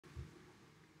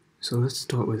So let's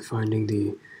start with finding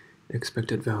the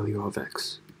expected value of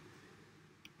x.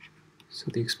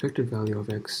 So the expected value of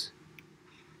x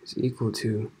is equal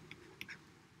to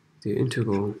the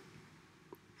integral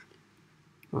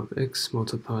of x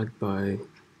multiplied by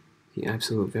the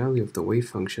absolute value of the wave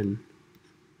function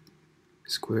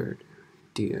squared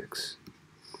dx.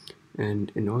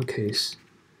 And in our case,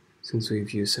 since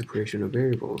we've used separation of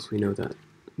variables, we know that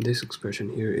this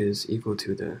expression here is equal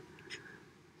to the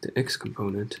x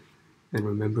component. And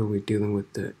remember, we're dealing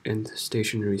with the nth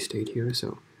stationary state here,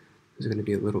 so there's going to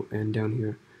be a little n down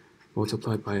here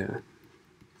multiplied by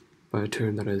a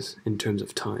term that is in terms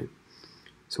of time.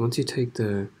 So once you take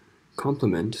the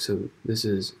complement, so this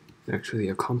is actually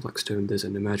a complex term, there's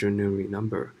an imaginary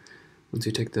number. Once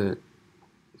you take the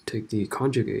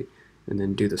conjugate and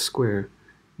then do the square,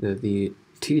 the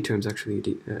t terms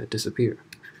actually disappear.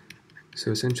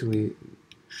 So essentially,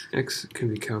 x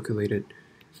can be calculated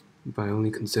by only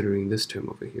considering this term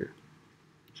over here.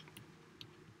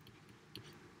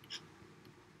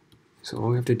 So all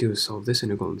we have to do is solve this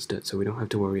integral instead, so we don't have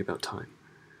to worry about time.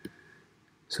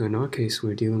 So in our case,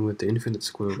 we're dealing with the infinite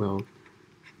square well,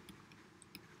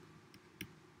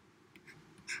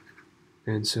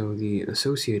 and so the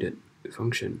associated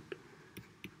function,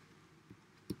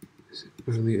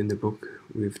 earlier in the book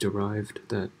we've derived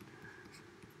that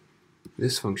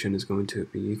this function is going to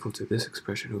be equal to this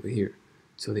expression over here,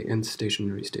 so the nth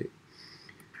stationary state.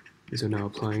 And so now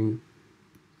applying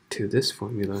to this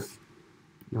formula,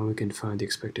 now we can find the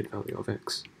expected value of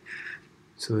x.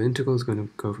 So the integral is going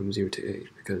to go from 0 to a,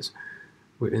 because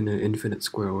we're in an infinite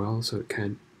square well, so it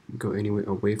can't go anywhere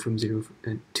away from 0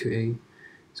 to a,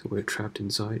 so we're trapped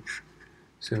inside.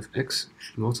 So we have x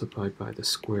multiplied by the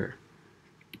square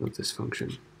of this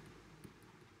function.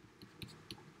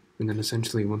 And then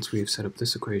essentially, once we've set up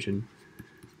this equation,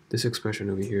 this expression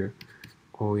over here,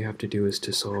 all we have to do is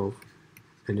to solve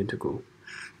an integral.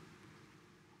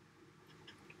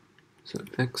 So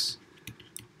x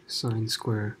sine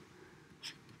square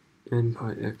n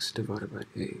pi x divided by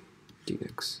a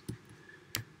dx.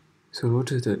 So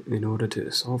in order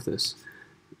to solve this,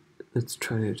 let's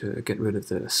try to get rid of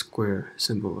the square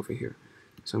symbol over here.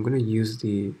 So I'm going to use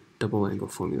the double angle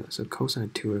formula. So cosine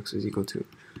 2x is equal to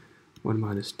 1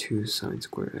 minus 2 sine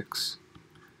square x.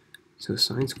 So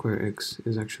sine square x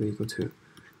is actually equal to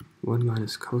 1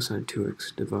 minus cosine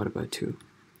 2x divided by 2.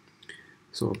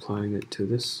 So applying it to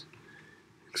this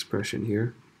expression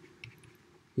here,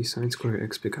 the sine square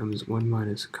x becomes 1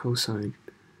 minus cosine.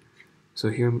 So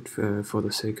here, for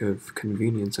the sake of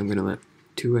convenience, I'm going to let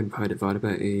 2n pi divided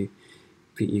by a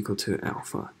be equal to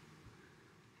alpha.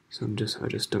 So I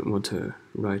just don't want to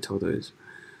write all those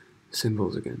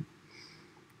symbols again.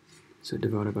 So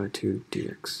divided by 2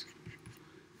 dx.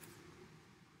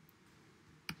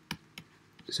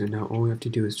 So now all we have to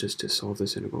do is just to solve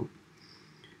this integral.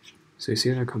 So you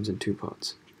see that comes in two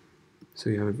parts. So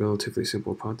you have a relatively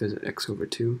simple part, there's an x over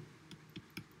 2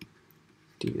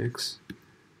 dx,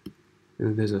 and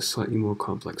then there's a slightly more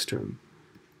complex term.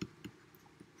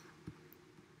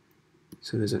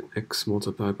 So there's an x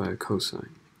multiplied by a cosine.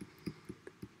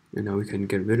 And now we can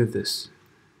get rid of this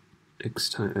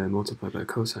x multiplied by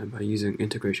cosine by using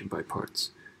integration by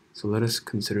parts. So let us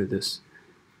consider this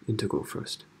integral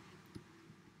first.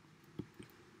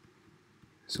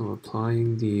 So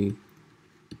applying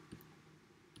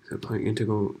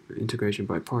integration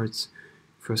by parts,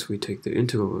 first we take the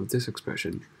integral of this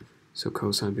expression, so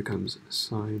cosine becomes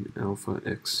sine alpha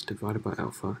x divided by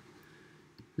alpha,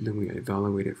 and then we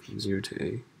evaluate it from 0 to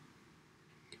a,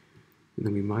 and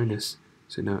then we minus.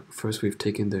 So now first we've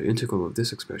taken the integral of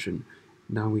this expression,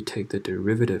 now we take the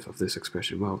derivative of this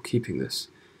expression while keeping this.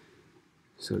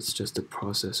 So it's just a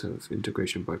process of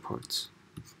integration by parts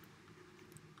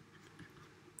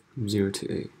from 0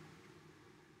 to a.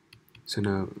 So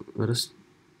now let us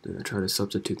try to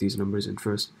substitute these numbers in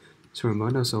first. So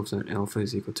remind ourselves that alpha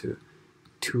is equal to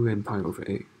 2n pi over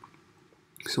a.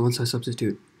 So once I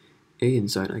substitute a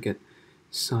inside, I get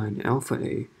sine alpha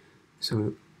a.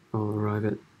 So I'll arrive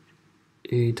at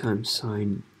a times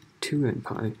sine 2n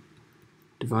pi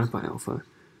divided by alpha.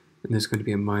 And there's going to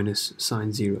be a minus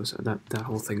sine 0, so that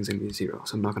whole thing's going to be 0.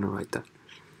 So I'm not going to write that.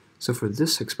 So for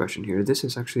this expression here, this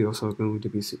is actually also going to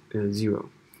be 0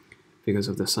 because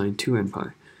of the sine 2n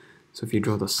pi. So if you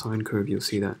draw the sine curve, you'll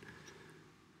see that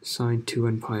sine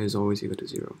 2n pi is always equal to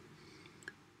 0.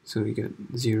 So you get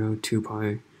 0, 2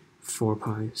 pi, 4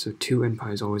 pi, so 2n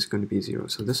pi is always going to be 0.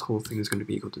 So this whole thing is going to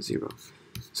be equal to 0.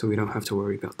 So we don't have to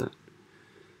worry about that.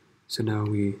 So now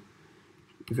we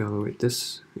evaluate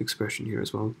this expression here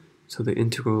as well. So the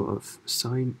integral of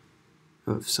sine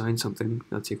something,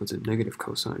 that's equal to negative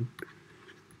cosine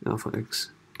alpha x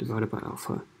divided by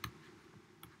alpha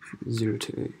 0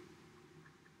 to a.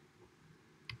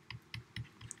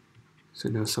 So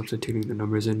now substituting the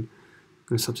numbers in, I'm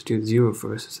going to substitute 0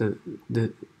 first, so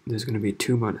that there's going to be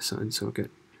 2 minus signs, so I'll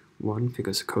get 1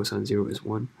 because cosine 0 is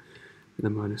 1, and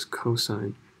then minus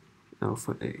cosine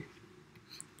alpha a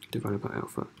divided by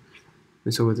alpha.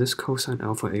 And so with this cosine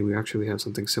alpha a, we actually have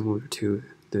something similar to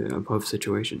the above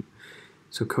situation.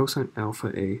 So cosine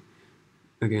alpha a,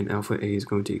 again, alpha a is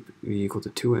going to be equal to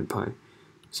 2n pi.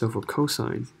 So for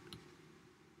cosine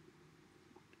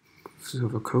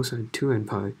 2n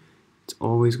pi, it's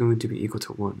always going to be equal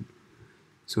to 1.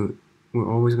 So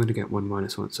we're always going to get 1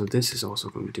 minus 1. So this is also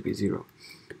going to be 0.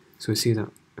 So we see that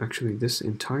actually this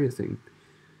entire thing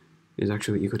is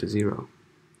actually equal to 0.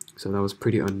 So that was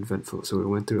pretty uneventful. So we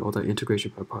went through all that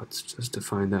integration by parts just to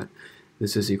find that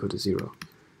this is equal to 0.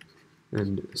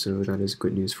 And so that is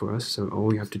good news for us. So all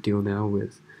we have to deal now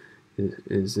with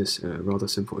is this rather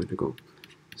simple integral.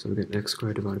 So we get x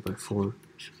squared divided by 4.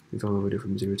 We evaluate it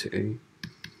from 0 to a.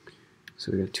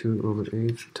 So we get 2 over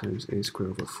a times a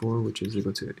squared over 4, which is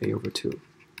equal to a over 2.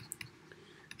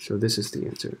 So this is the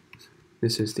answer.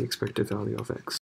 This is the expected value of x.